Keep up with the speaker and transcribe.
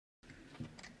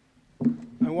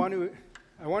want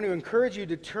to encourage you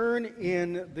to turn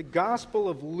in the Gospel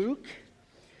of Luke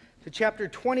to chapter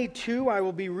 22. I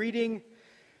will be reading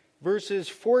verses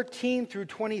 14 through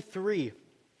 23.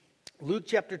 Luke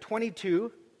chapter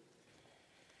 22,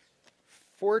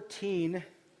 14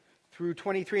 through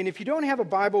 23. And if you don't have a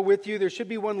Bible with you, there should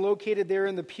be one located there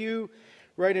in the pew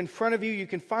right in front of you. You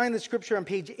can find the scripture on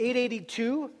page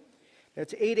 882.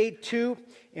 That's 882,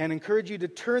 and encourage you to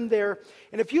turn there.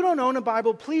 And if you don't own a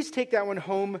Bible, please take that one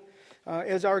home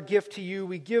as our gift to you.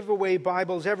 We give away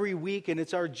Bibles every week, and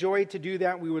it's our joy to do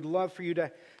that. We would love for you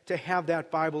to have that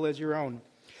Bible as your own.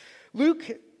 Luke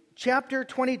chapter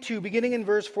 22, beginning in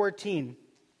verse 14.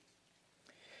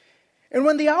 And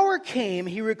when the hour came,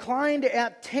 he reclined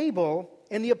at table,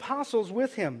 and the apostles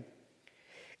with him.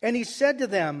 And he said to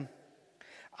them,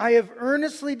 I have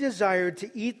earnestly desired to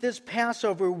eat this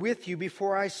Passover with you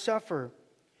before I suffer.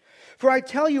 For I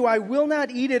tell you, I will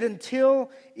not eat it until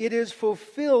it is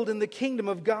fulfilled in the kingdom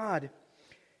of God.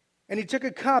 And he took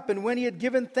a cup, and when he had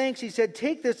given thanks, he said,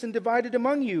 Take this and divide it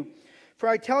among you. For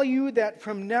I tell you that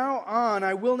from now on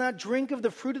I will not drink of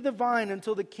the fruit of the vine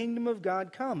until the kingdom of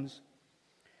God comes.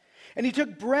 And he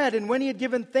took bread, and when he had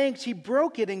given thanks, he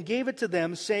broke it and gave it to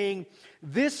them, saying,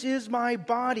 This is my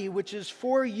body, which is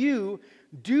for you.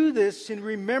 Do this in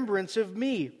remembrance of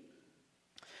me.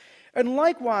 And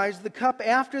likewise the cup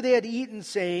after they had eaten,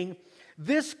 saying,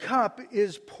 This cup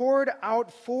is poured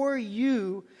out for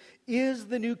you, is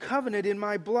the new covenant in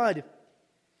my blood.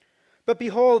 But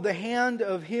behold, the hand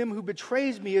of him who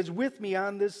betrays me is with me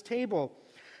on this table.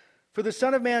 For the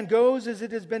Son of Man goes as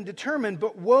it has been determined,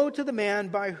 but woe to the man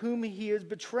by whom he is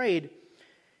betrayed.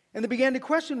 And they began to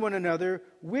question one another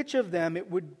which of them it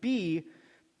would be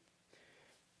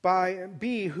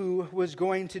who was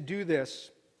going to do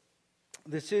this.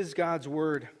 This is God's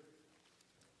word.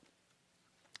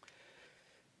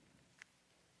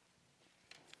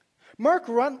 Mark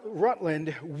Rutland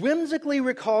whimsically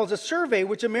recalls a survey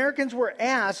which Americans were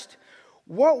asked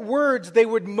what words they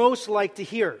would most like to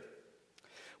hear.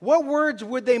 What words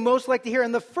would they most like to hear?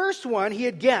 And the first one he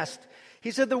had guessed.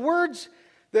 He said the words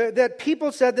that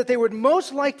people said that they would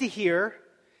most like to hear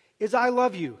is I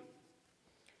love you.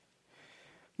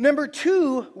 Number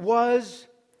 2 was,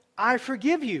 I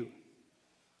forgive you.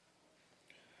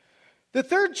 The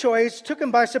third choice took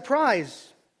him by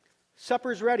surprise.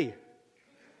 Supper's ready.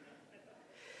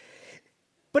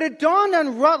 But it dawned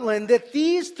on Rutland that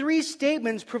these 3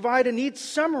 statements provide a neat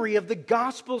summary of the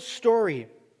gospel story.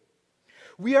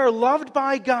 We are loved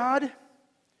by God,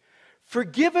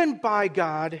 forgiven by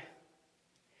God,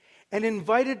 and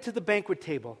invited to the banquet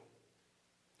table.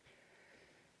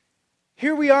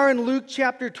 Here we are in Luke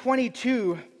chapter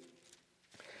 22.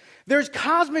 There's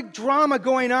cosmic drama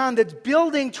going on that's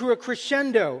building to a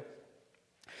crescendo.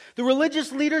 The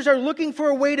religious leaders are looking for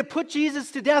a way to put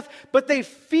Jesus to death, but they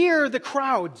fear the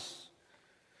crowds.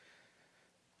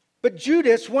 But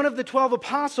Judas, one of the 12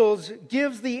 apostles,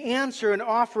 gives the answer in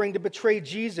offering to betray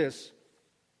Jesus.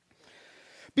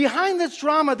 Behind this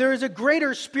drama, there is a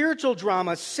greater spiritual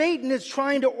drama. Satan is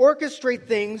trying to orchestrate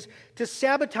things to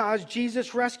sabotage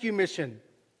Jesus' rescue mission.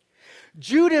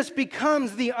 Judas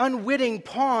becomes the unwitting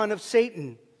pawn of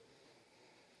Satan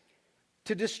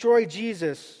to destroy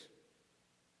Jesus.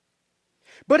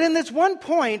 But in this one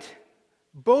point,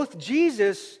 both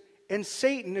Jesus and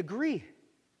Satan agree.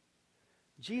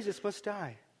 Jesus must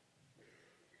die.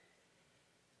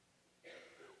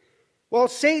 While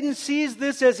Satan sees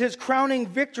this as his crowning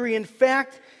victory, in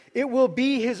fact, it will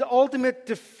be his ultimate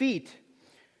defeat.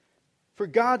 For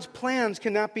God's plans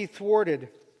cannot be thwarted.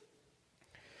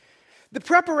 The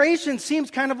preparation seems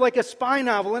kind of like a spy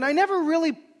novel, and I never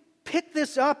really picked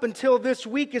this up until this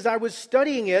week as I was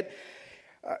studying it.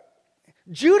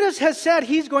 Judas has said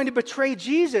he's going to betray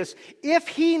Jesus. If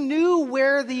he knew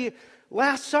where the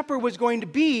Last Supper was going to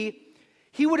be,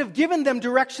 he would have given them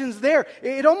directions there.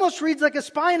 It almost reads like a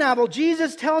spy novel.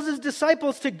 Jesus tells his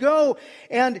disciples to go,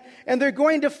 and they're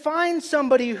going to find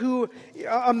somebody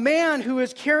a man who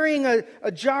is carrying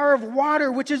a jar of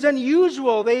water, which is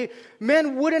unusual.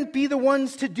 Men wouldn't be the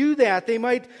ones to do that. They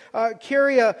might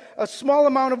carry a small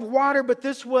amount of water, but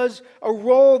this was a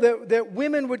role that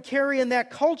women would carry in that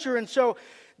culture. And so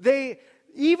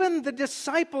even the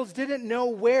disciples didn't know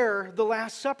where the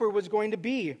Last Supper was going to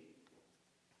be.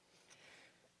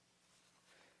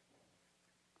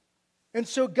 And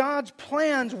so God's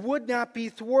plans would not be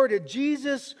thwarted.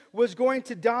 Jesus was going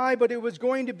to die, but it was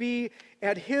going to be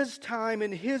at his time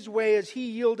and his way as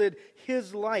he yielded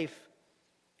his life.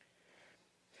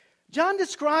 John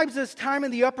describes this time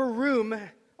in the upper room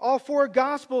All four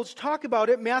Gospels talk about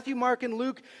it. Matthew, Mark, and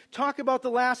Luke talk about the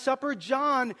Last Supper.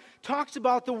 John talks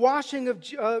about the washing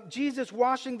of Jesus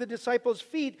washing the disciples'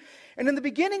 feet. And in the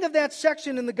beginning of that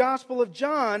section in the Gospel of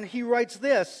John, he writes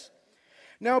this: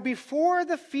 "Now before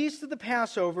the feast of the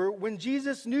Passover, when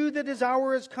Jesus knew that his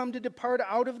hour has come to depart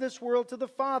out of this world to the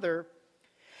Father,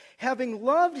 having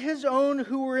loved his own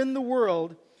who were in the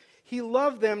world, he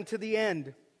loved them to the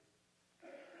end."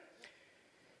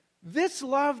 This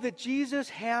love that Jesus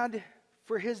had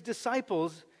for his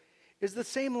disciples is the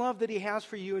same love that he has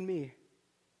for you and me.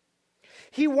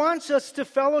 He wants us to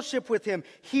fellowship with him.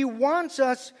 He wants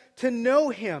us to know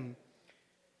him.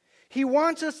 He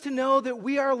wants us to know that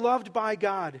we are loved by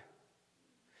God,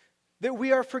 that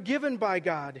we are forgiven by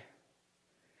God,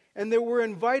 and that we're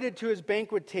invited to his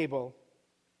banquet table.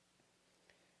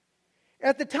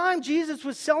 At the time Jesus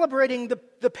was celebrating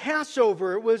the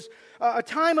Passover, it was a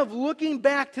time of looking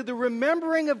back to the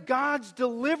remembering of God's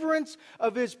deliverance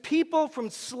of his people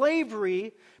from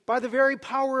slavery by the very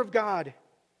power of God.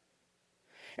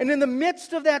 And in the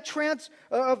midst of that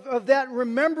of that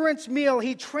remembrance meal,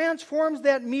 he transforms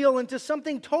that meal into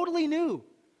something totally new,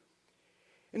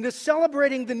 into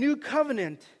celebrating the new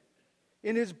covenant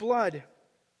in his blood.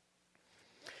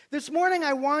 This morning,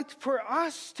 I want for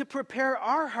us to prepare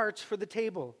our hearts for the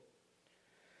table.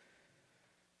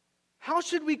 How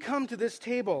should we come to this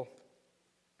table?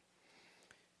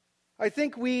 I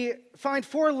think we find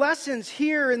 4 lessons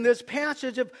here in this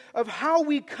passage of how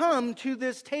we come to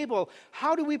this table.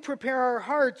 How do we prepare our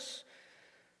hearts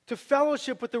to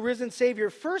fellowship with the risen Savior?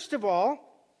 First of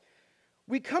all,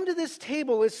 we come to this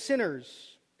table as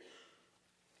sinners.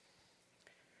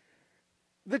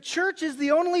 The church is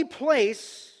the only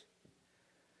place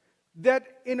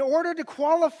that in order to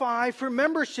qualify for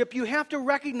membership, you have to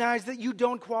recognize that you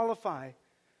don't qualify.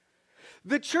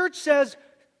 The church says,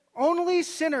 only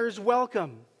sinners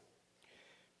welcome.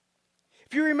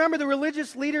 If you remember the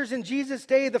religious leaders in Jesus'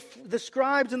 day, the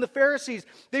scribes and the Pharisees,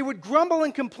 they would grumble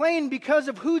and complain because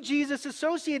of who Jesus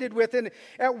associated with. And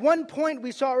at one point,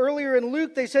 we saw earlier in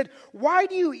Luke, they said, "Why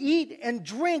do you eat and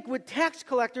drink with tax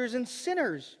collectors and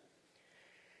sinners?"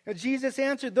 And Jesus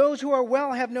answered, "Those who are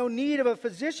well have no need of a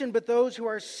physician, but those who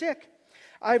are sick.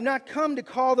 I have not come to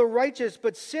call the righteous,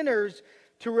 but sinners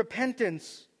to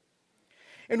repentance."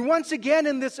 And once again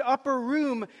in this upper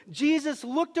room, Jesus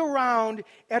looked around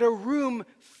at a room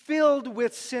filled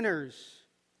with sinners.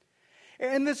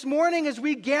 And this morning, as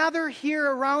we gather here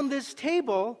around this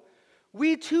table,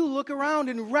 we too look around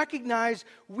and recognize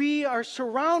we are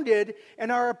surrounded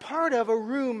and are a part of a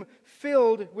room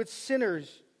filled with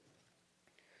sinners.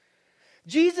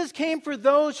 Jesus came for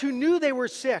those who knew they were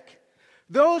sick,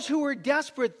 those who were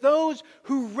desperate, those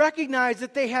who recognized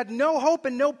that they had no hope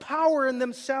and no power in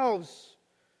themselves.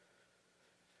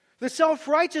 The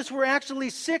self-righteous were actually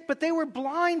sick, but they were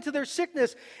blind to their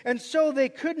sickness, and so they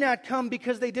could not come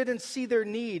because they didn't see their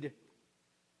need.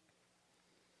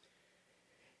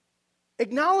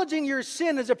 Acknowledging your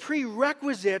sin is a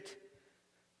prerequisite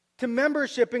to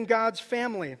membership in God's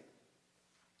family.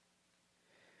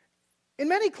 In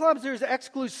many clubs, there's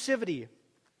exclusivity.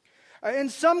 In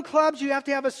some clubs, you have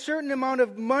to have a certain amount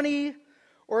of money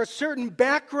or a certain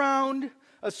background,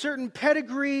 a certain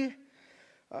pedigree.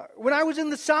 When I was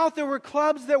in the South, there were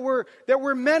clubs that were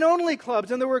men-only clubs,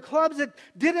 and there were clubs that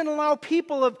didn't allow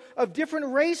people of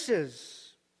different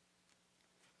races.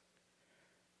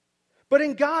 But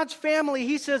in God's family,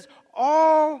 he says,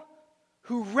 all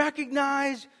who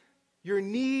recognize your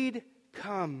need,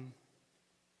 come.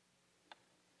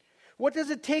 What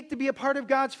does it take to be a part of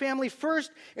God's family?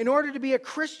 First, in order to be a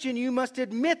Christian, you must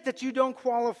admit that you don't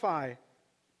qualify.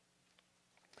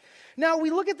 Now,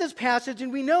 we look at this passage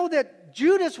and we know that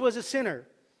Judas was a sinner.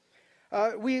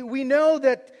 We know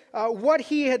that what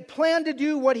he had planned to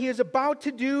do, what he is about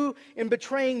to do in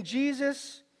betraying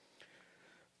Jesus.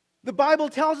 The Bible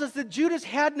tells us that Judas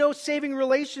had no saving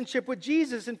relationship with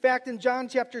Jesus. In fact, in John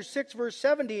chapter 6, verse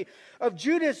 70, of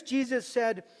Judas, Jesus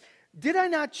said, "Did I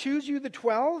not choose you the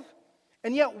 12?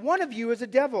 And yet one of you is a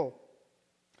devil."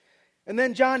 And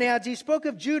then John adds, he spoke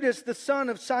of Judas, the son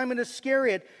of Simon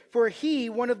Iscariot, for he,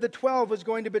 one of the 12, was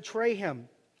going to betray him.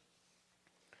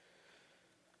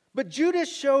 But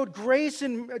Jesus showed grace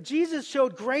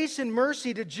and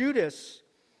mercy to Judas.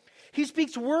 He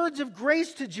speaks words of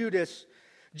grace to Judas.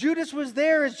 Judas was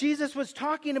there as Jesus was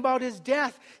talking about his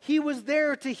death. He was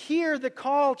there to hear the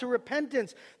call to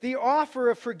repentance, the offer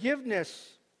of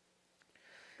forgiveness.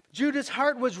 Judas'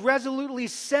 heart was resolutely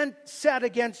set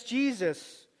against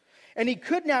Jesus, and he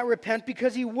could not repent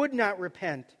because he would not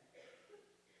repent.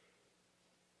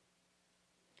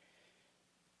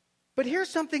 But here's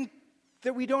something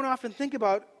that we don't often think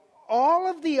about. all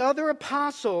of the other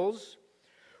apostles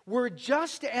were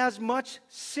just as much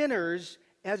sinners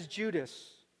as Judas.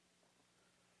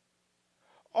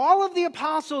 All of the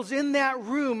apostles in that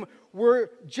room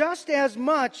were just as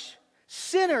much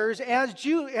sinners as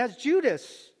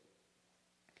Judas.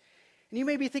 And you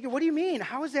may be thinking, what do you mean?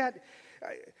 How is that?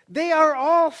 They are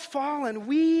all fallen.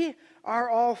 We are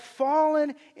all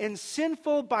fallen and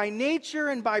sinful by nature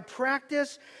and by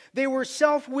practice. They were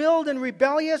self-willed and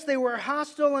rebellious. They were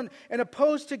hostile and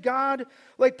opposed to God.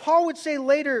 Like Paul would say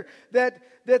later that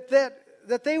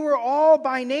they were all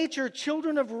by nature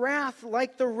children of wrath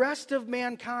like the rest of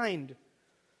mankind.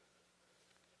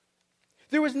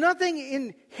 There was nothing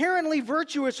inherently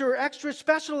virtuous or extra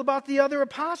special about the other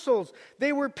apostles.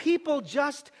 They were people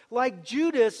just like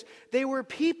Judas. They were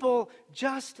people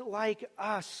just like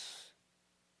us.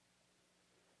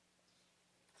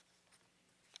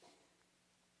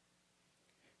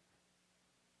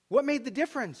 What made the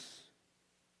difference?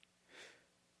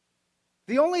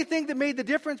 The only thing that made the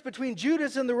difference between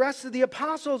Judas and the rest of the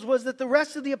apostles was that the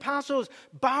rest of the apostles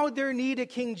bowed their knee to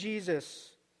King Jesus.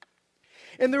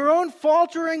 In their own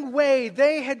faltering way,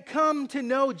 they had come to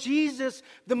know Jesus,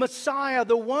 the Messiah,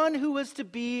 the one who was to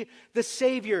be the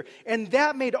Savior. And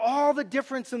that made all the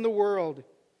difference in the world.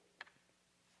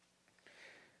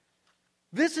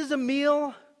 This is a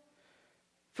meal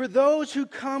for those who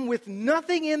come with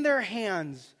nothing in their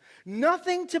hands,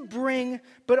 nothing to bring,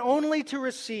 but only to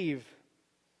receive.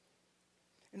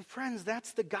 And friends,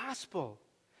 that's the gospel.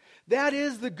 That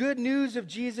is the good news of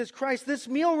Jesus Christ. This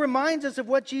meal reminds us of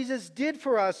what Jesus did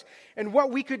for us and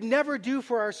what we could never do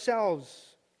for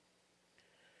ourselves.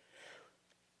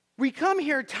 We come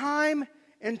here time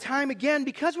and time again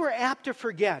because we're apt to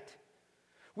forget.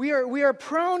 We are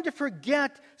prone to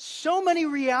forget so many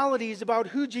realities about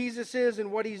who Jesus is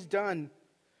and what He's done.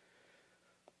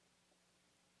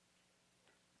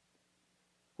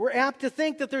 We're apt to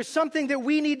think that there's something that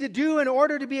we need to do in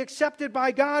order to be accepted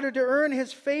by God or to earn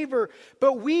His favor.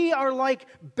 But we are like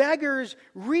beggars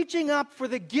reaching up for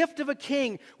the gift of a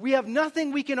king. We have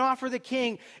nothing we can offer the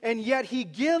king, and yet He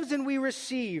gives and we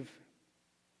receive.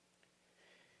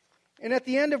 And at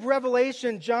the end of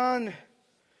Revelation, John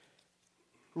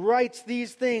writes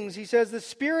these things. He says, "The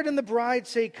Spirit and the bride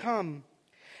say, 'Come.'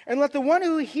 And let the one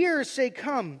who hears say,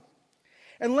 'Come.'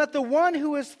 And let the one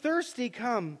who is thirsty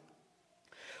come.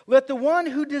 Let the one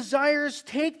who desires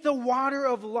take the water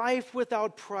of life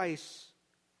without price."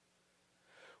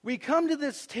 We come to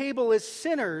this table as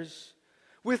sinners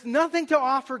with nothing to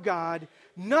offer God,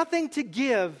 nothing to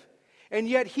give, and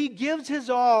yet He gives His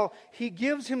all. He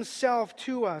gives Himself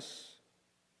to us.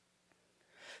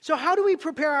 So how do we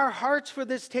prepare our hearts for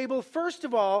this table? First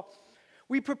of all,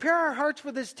 we prepare our hearts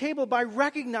for this table by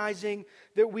recognizing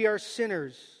that we are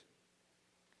sinners.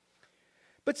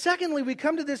 But secondly, we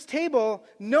come to this table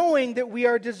knowing that we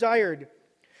are desired.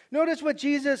 Notice what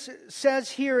Jesus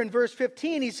says here in verse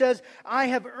 15. He says, "I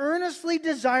have earnestly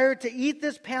desired to eat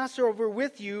this Passover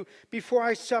with you before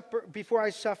I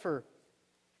suffer."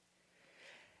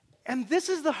 And this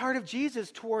is the heart of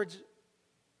Jesus towards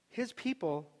His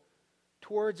people,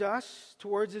 towards us,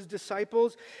 towards His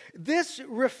disciples. This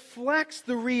reflects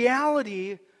the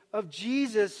reality of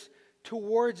Jesus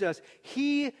towards us.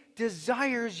 He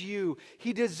desires you.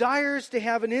 He desires to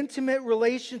have an intimate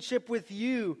relationship with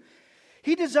you.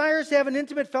 He desires to have an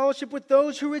intimate fellowship with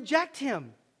those who reject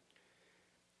Him.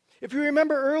 If you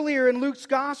remember earlier in Luke's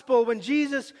Gospel, when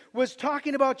Jesus was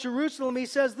talking about Jerusalem, He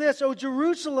says this, "O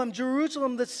Jerusalem,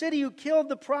 Jerusalem, the city who killed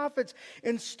the prophets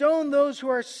and stoned those who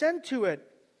are sent to it.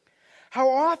 How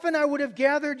often I would have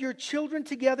gathered your children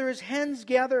together as hens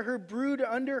gather her brood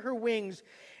under her wings,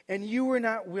 and you were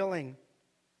not willing."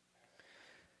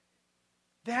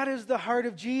 That is the heart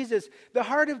of Jesus. The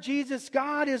heart of Jesus,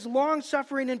 God is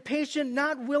long-suffering and patient,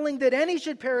 not willing that any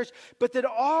should perish, but that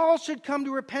all should come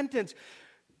to repentance.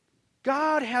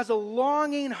 God has a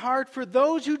longing heart for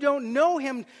those who don't know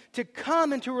Him to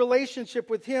come into relationship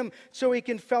with Him so He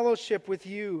can fellowship with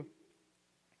you.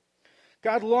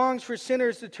 God longs for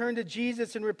sinners to turn to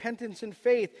Jesus in repentance and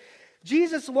faith.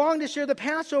 Jesus longed to share the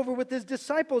Passover with His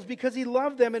disciples because He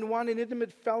loved them and wanted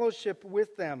intimate fellowship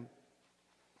with them.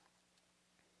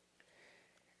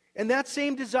 And that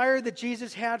same desire that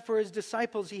Jesus had for His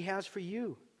disciples, He has for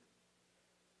you.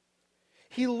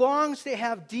 He longs to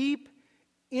have deep,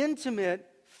 intimate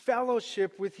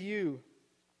fellowship with you.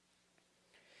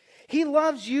 He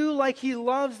loves you like He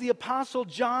loves the Apostle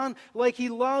John, like He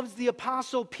loves the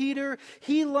Apostle Peter.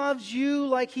 He loves you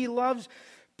like He loves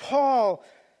Paul.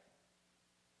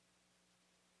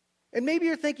 And maybe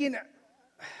you're thinking,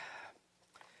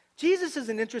 Jesus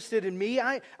isn't interested in me.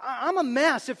 I'm a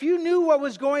mess. If you knew what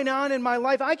was going on in my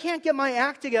life, I can't get my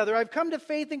act together. I've come to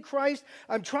faith in Christ.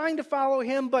 I'm trying to follow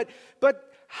him, but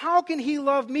how can he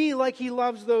love me like he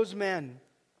loves those men?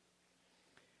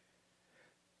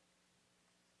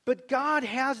 But God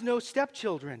has no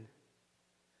stepchildren.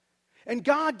 And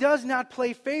God does not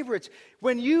play favorites.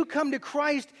 When you come to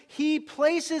Christ, he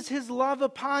places his love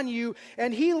upon you,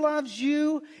 and he loves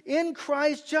you in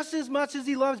Christ just as much as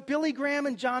he loves Billy Graham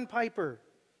and John Piper.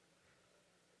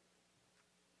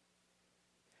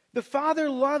 The Father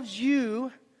loves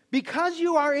you because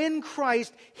you are in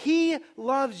Christ. He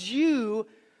loves you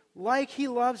like he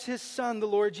loves his Son, the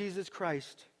Lord Jesus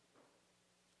Christ.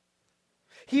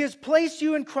 He has placed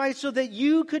you in Christ so that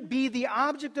you could be the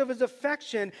object of his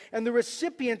affection and the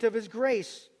recipient of his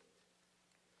grace.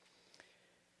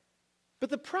 But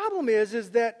the problem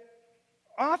is that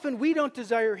often we don't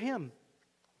desire him.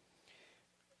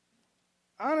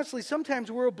 Honestly, sometimes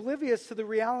we're oblivious to the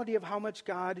reality of how much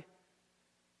God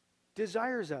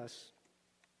desires us.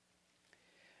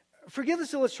 Forgive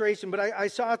this illustration, but I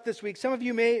saw it this week. Some of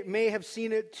you may have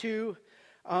seen it too.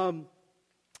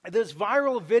 This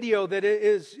viral video that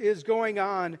is going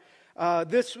on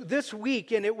this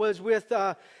week, and it was with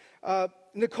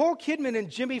Nicole Kidman and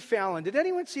Jimmy Fallon. Did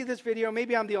anyone see this video?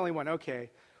 Maybe I'm the only one.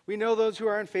 Okay. We know those who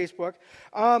are on Facebook.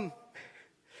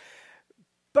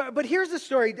 But here's the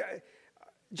story.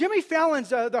 Jimmy Fallon's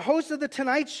the host of The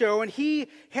Tonight Show, and he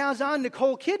has on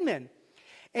Nicole Kidman.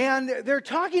 And they're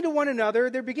talking to one another.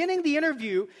 They're beginning the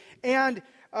interview, and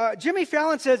Jimmy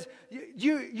Fallon says,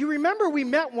 you remember we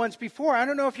met once before. I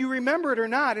don't know if you remember it or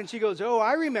not. And she goes, oh,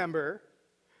 I remember.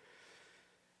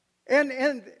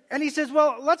 And he says,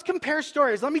 well, let's compare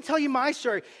stories. Let me tell you my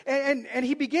story. And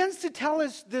he begins to tell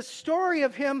us this story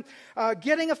of him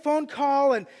getting a phone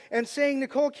call and saying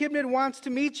Nicole Kidman wants to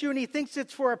meet you, and he thinks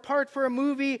it's for a part for a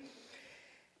movie.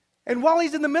 And while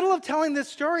he's in the middle of telling this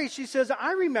story, she says,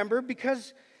 I remember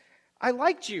because I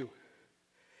liked you.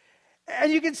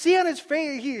 And you can see on his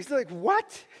face, he's like,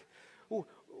 what?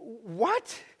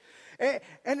 What?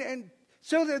 And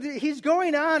so he's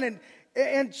going on,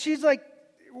 and she's like,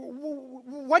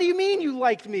 what do you mean you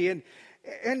liked me? And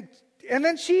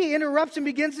then she interrupts and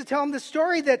begins to tell him the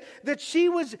story that she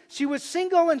was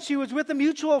single, and she was with a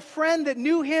mutual friend that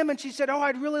knew him, and she said, oh,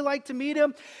 I'd really like to meet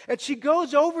him. And she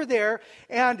goes over there,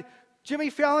 and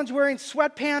Jimmy Fallon's wearing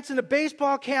sweatpants and a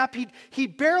baseball cap. He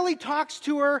barely talks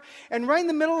to her, and right in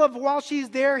the middle of while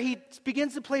she's there, he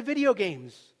begins to play video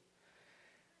games.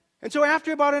 And so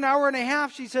after about an hour and a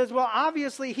half, she says, well,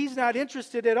 obviously he's not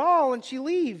interested at all, and she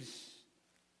leaves.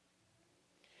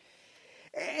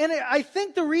 And I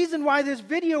think the reason why this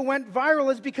video went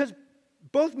viral is because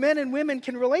both men and women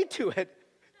can relate to it.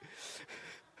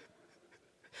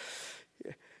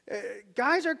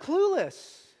 Guys are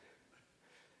clueless.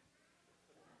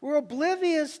 We're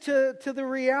oblivious to the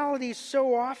reality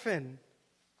so often.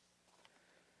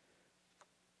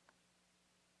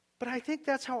 But I think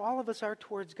that's how all of us are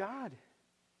towards God.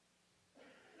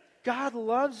 God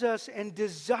loves us and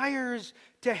desires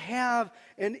to have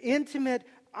an intimate,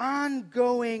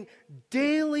 ongoing,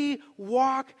 daily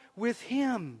walk with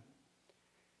him.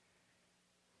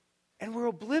 And we're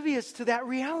oblivious to that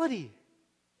reality.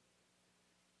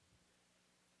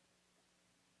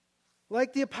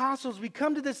 Like the apostles, we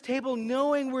come to this table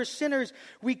knowing we're sinners.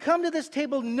 We come to this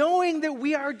table knowing that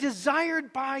we are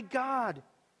desired by God.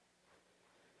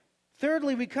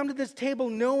 Thirdly, we come to this table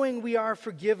knowing we are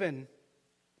forgiven.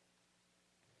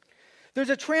 There's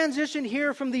a transition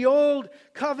here from the old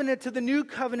covenant to the new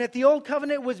covenant. The old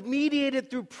covenant was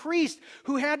mediated through priests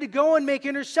who had to go and make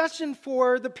intercession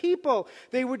for the people.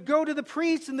 They would go to the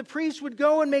priest, and the priest would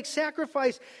go and make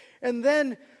sacrifice, and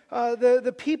then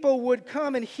the people would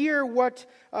come and hear what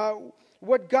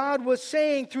God was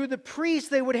saying through the priests.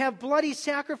 They would have bloody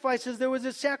sacrifices. There was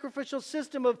a sacrificial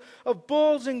system of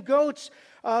bulls and goats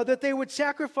that they would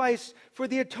sacrifice for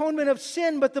the atonement of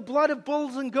sin, but the blood of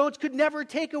bulls and goats could never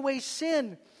take away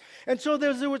sin. And so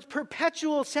there was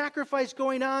perpetual sacrifice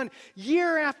going on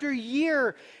year after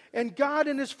year, and God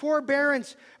in his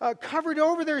forbearance covered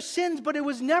over their sins, but it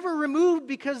was never removed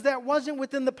because that wasn't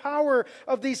within the power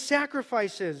of these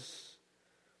sacrifices.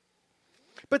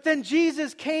 But then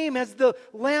Jesus came as the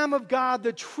Lamb of God,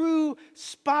 the true,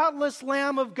 spotless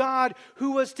Lamb of God,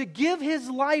 who was to give his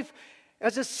life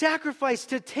as a sacrifice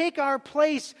to take our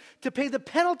place, to pay the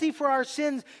penalty for our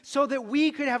sins so that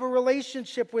we could have a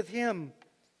relationship with him.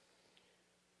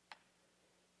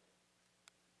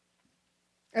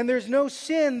 And there's no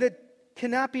sin that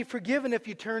cannot be forgiven if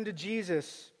you turn to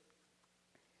Jesus.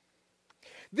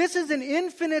 This is an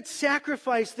infinite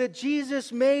sacrifice that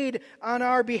Jesus made on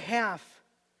our behalf.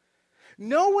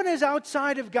 No one is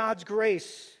outside of God's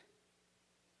grace.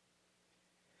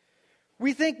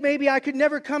 We think maybe I could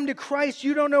never come to Christ.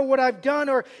 You don't know what I've done,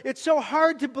 or it's so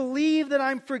hard to believe that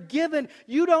I'm forgiven.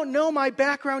 You don't know my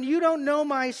background. You don't know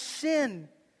my sin.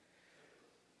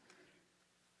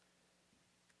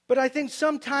 But I think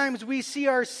sometimes we see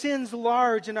our sins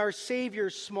large and our Savior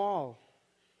small.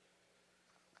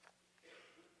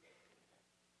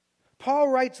 Paul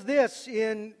writes this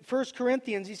in 1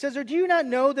 Corinthians. He says, "Or do you not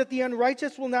know that the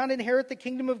unrighteous will not inherit the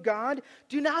kingdom of God?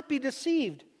 Do not be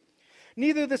deceived.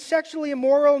 Neither the sexually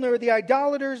immoral, nor the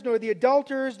idolaters, nor the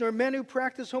adulterers, nor men who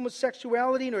practice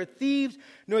homosexuality, nor thieves,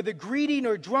 nor the greedy,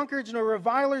 nor drunkards, nor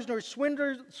revilers, nor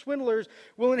swindlers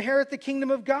will inherit the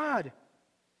kingdom of God."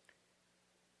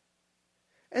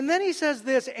 And then he says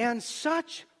this, "And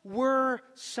such were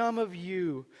some of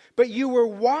you. But you were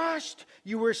washed,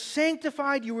 you were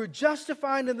sanctified, you were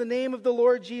justified in the name of the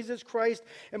Lord Jesus Christ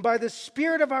and by the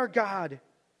Spirit of our God."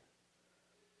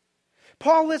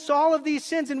 Paul lists all of these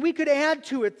sins, and we could add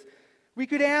to it. We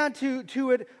could add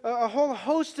to it a whole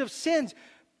host of sins.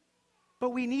 But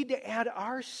we need to add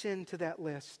our sin to that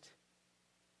list.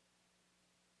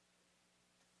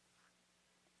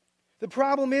 The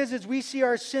problem is we see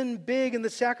our sin big and the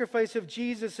sacrifice of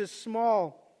Jesus is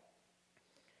small.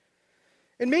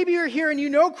 And maybe you're here and you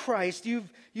know Christ.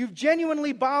 You've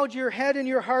genuinely bowed your head and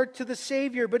your heart to the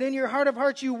Savior. But in your heart of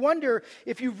hearts, you wonder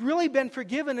if you've really been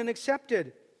forgiven and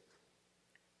accepted.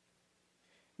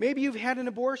 Maybe you've had an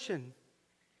abortion,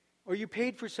 or you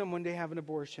paid for someone to have an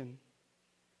abortion.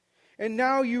 And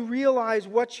now you realize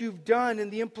what you've done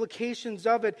and the implications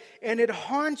of it, and it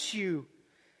haunts you.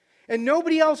 And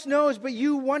nobody else knows, but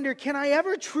you wonder, can I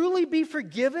ever truly be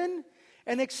forgiven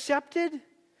and accepted?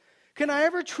 Can I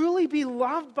ever truly be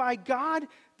loved by God?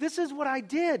 This is what I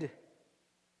did.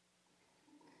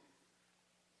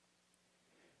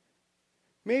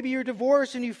 Maybe you're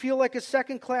divorced and you feel like a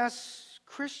second-class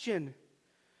Christian.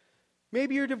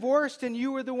 Maybe you're divorced and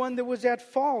you were the one that was at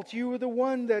fault. You were the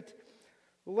one that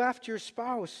left your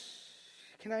spouse.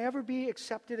 Can I ever be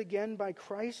accepted again by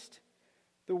Christ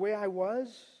the way I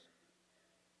was?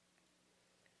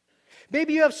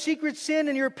 Maybe you have secret sin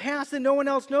in your past that no one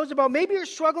else knows about. Maybe you're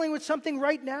struggling with something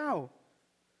right now.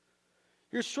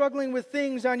 You're struggling with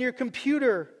things on your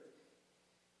computer.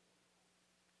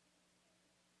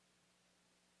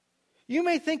 You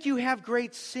may think you have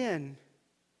great sin,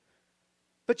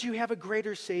 but you have a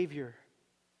greater Savior.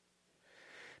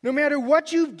 No matter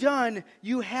what you've done,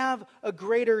 you have a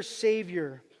greater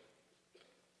Savior.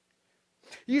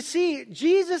 You see,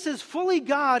 Jesus is fully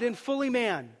God and fully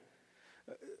man.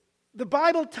 The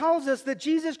Bible tells us that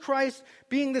Jesus Christ,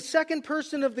 being the second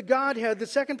person of the Godhead, the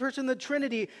second person of the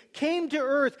Trinity, came to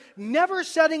earth, never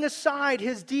setting aside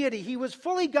his deity. He was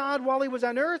fully God while he was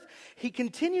on earth. He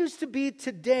continues to be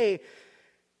today.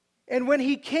 And when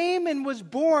he came and was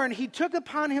born, he took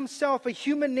upon himself a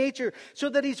human nature so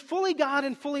that he's fully God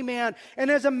and fully man.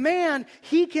 And as a man,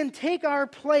 he can take our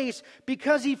place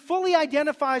because he fully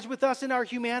identifies with us in our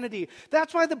humanity.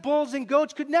 That's why the bulls and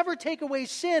goats could never take away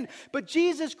sin. But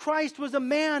Jesus Christ was a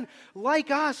man like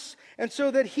us, and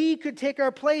so that he could take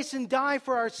our place and die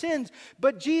for our sins.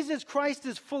 But Jesus Christ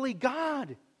is fully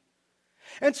God.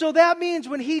 And so that means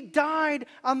when he died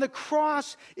on the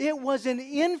cross, it was an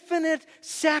infinite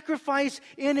sacrifice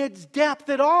in its depth,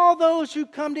 that all those who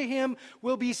come to him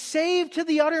will be saved to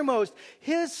the uttermost.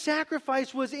 His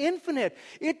sacrifice was infinite.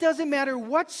 It doesn't matter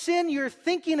what sin you're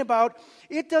thinking about.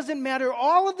 It doesn't matter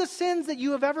all of the sins that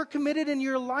you have ever committed in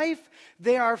your life.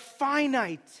 They are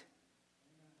finite.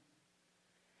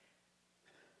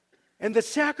 And the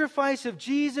sacrifice of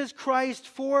Jesus Christ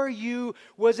for you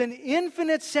was an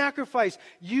infinite sacrifice.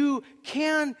 You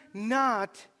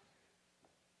cannot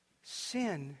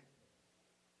sin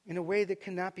in a way that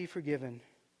cannot be forgiven.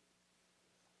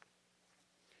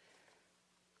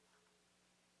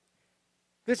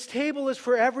 This table is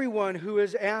for everyone who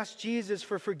has asked Jesus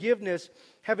for forgiveness,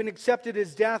 having accepted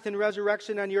his death and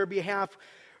resurrection on your behalf.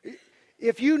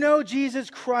 If you know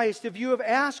Jesus Christ, if you have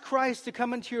asked Christ to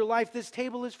come into your life, this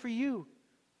table is for you.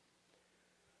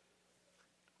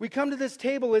 We come to this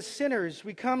table as sinners.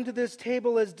 We come to this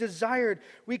table as desired.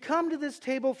 We come to this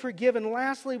table forgiven.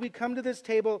 Lastly, we come to this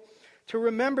table to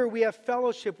remember we have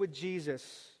fellowship with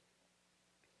Jesus.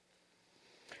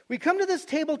 We come to this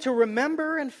table to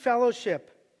remember and fellowship.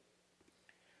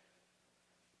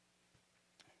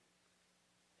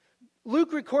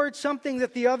 Luke records something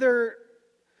that the other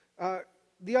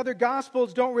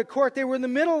Gospels don't record. They were in the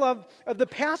middle of the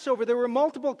Passover. There were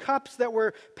multiple cups that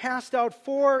were passed out,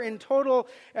 4 in total.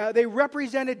 They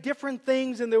represented different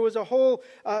things, and there was a whole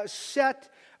set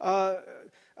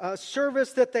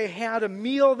service that they had, a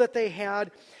meal that they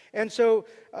had. And so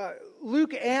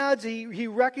Luke adds, he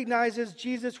recognizes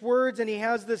Jesus' words, and he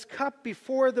has this cup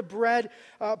before the bread,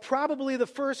 probably the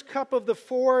first cup of the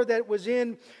 4 that was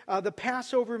in the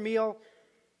Passover meal.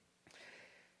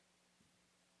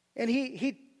 And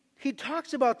he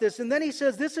talks about this, and then he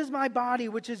says, "This is my body,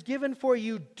 which is given for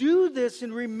you. Do this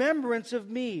in remembrance of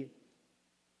me."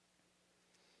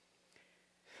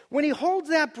 When he holds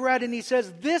that bread and he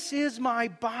says, "This is my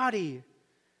body,"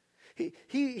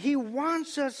 he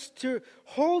wants us to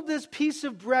hold this piece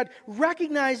of bread,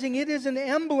 recognizing it is an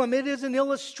emblem, it is an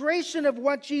illustration of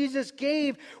what Jesus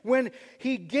gave when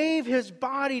he gave his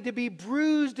body to be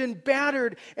bruised and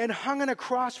battered and hung on a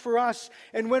cross for us.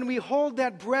 And when we hold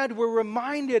that bread, we're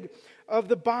reminded of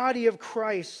the body of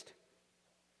Christ.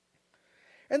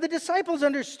 And the disciples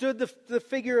understood the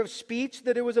figure of speech,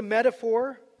 that it was a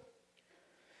metaphor.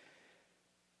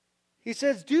 He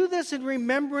says, "Do this in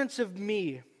remembrance of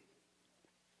me."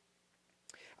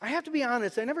 I have to be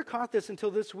honest, I never caught this until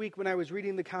this week when I was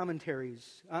reading the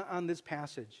commentaries on this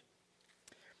passage.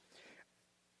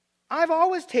 I've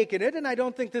always taken it, and I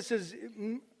don't think this is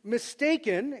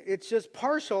mistaken, it's just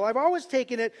partial. I've always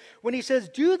taken it when he says,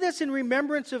 "Do this in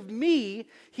remembrance of me,"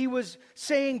 he was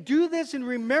saying, "Do this in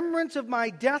remembrance of my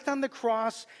death on the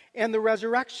cross and the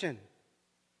resurrection."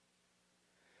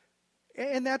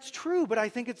 And that's true, but I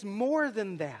think it's more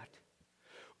than that.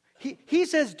 He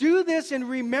says, "Do this in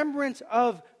remembrance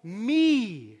of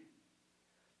me,"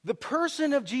 the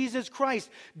person of Jesus Christ.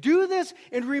 Do this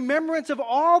in remembrance of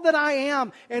all that I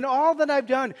am and all that I've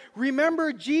done.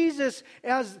 Remember Jesus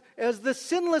as the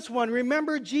sinless one.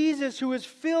 Remember Jesus who is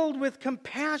filled with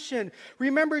compassion.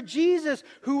 Remember Jesus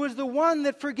who was the one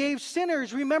that forgave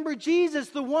sinners. Remember Jesus,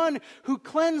 the one who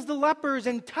cleansed the lepers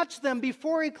and touched them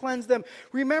before he cleansed them.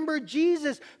 Remember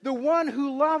Jesus, the one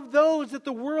who loved those that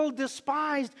the world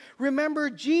despised. Remember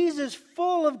Jesus,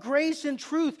 full of grace and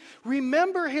truth.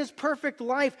 Remember his perfect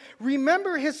life.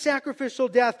 Remember his sacrificial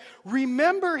death.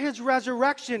 Remember his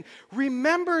resurrection.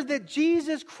 Remember that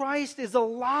Jesus Christ is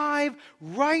alive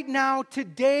right now,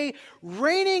 today,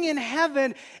 reigning in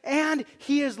heaven, and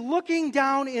he is looking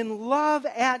down in love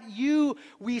at you.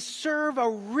 We serve a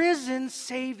risen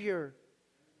Savior.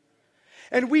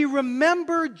 And we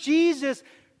remember Jesus,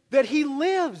 that he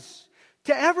lives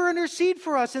to ever intercede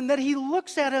for us, and that he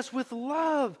looks at us with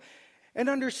love and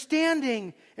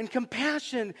understanding and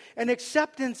compassion and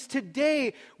acceptance.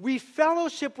 Today, we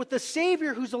fellowship with the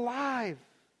Savior who's alive.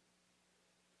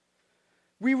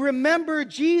 We remember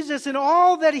Jesus and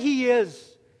all that he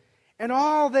is and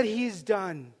all that he's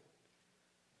done.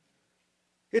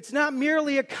 It's not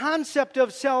merely a concept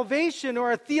of salvation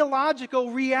or a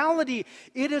theological reality.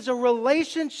 It is a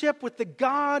relationship with the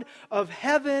God of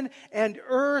heaven and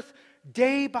earth.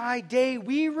 Day by day,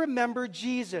 we remember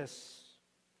Jesus.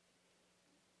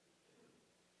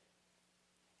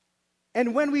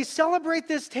 And when we celebrate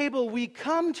this table, we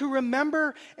come to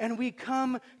remember and we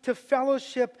come to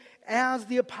fellowship as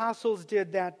the apostles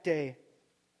did that day.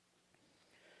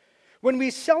 When we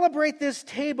celebrate this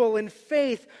table in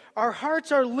faith, our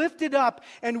hearts are lifted up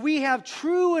and we have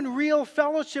true and real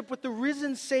fellowship with the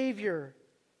risen Savior.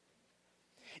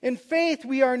 In faith,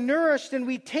 we are nourished and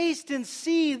we taste and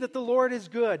see that the Lord is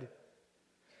good.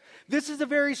 This is a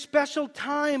very special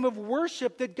time of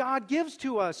worship that God gives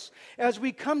to us as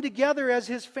we come together as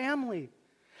his family.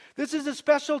 This is a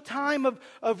special time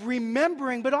of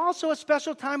remembering, but also a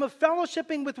special time of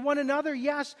fellowshipping with one another,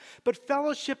 yes, but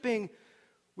fellowshipping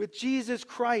with Jesus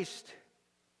Christ.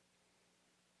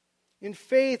 In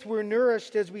faith, we're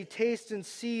nourished as we taste and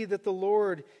see that the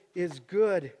Lord is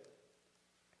good.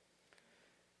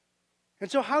 And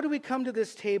so how do we come to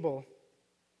this table?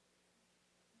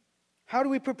 How do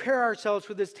we prepare ourselves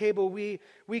for this table? We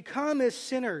come as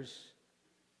sinners.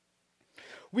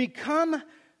 We come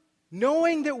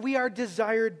knowing that we are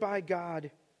desired by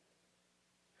God.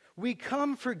 We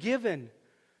come forgiven,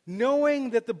 knowing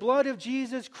that the blood of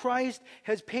Jesus Christ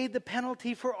has paid the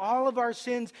penalty for all of our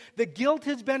sins. The guilt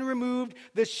has been removed.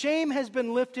 The shame has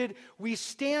been lifted. We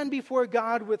stand before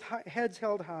God with heads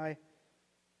held high.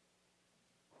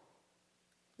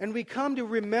 And we come to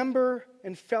remember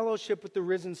and fellowship with the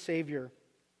risen Savior.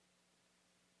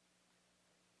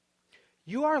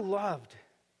 You are loved.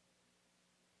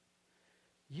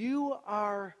 You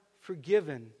are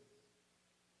forgiven.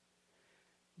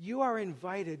 You are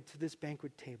invited to this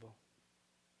banquet table.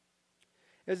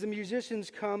 As the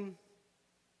musicians come,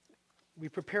 we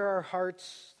prepare our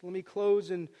hearts. Let me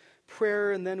close in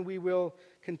prayer, and then we will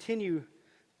continue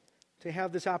to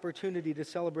have this opportunity to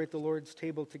celebrate the Lord's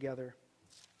table together.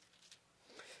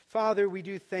 Father, we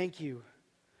do thank you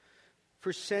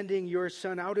for sending your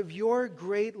Son out of your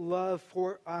great love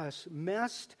for us,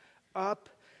 messed up,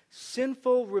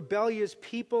 sinful, rebellious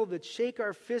people that shake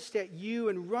our fist at you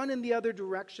and run in the other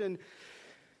direction.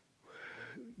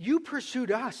 You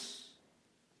pursued us,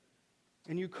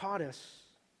 and you caught us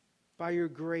by your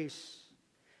grace,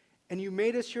 and you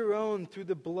made us your own through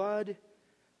the blood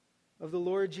of the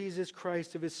Lord Jesus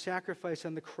Christ, of his sacrifice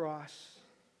on the cross.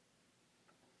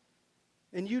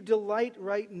 And you delight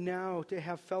right now to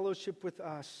have fellowship with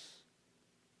us,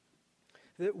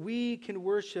 that we can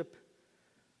worship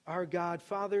our God,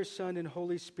 Father, Son, and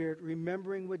Holy Spirit,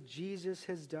 remembering what Jesus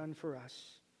has done for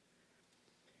us.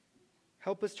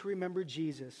 Help us to remember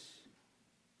Jesus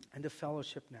and to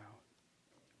fellowship now.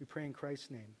 We pray in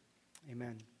Christ's name.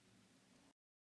 Amen.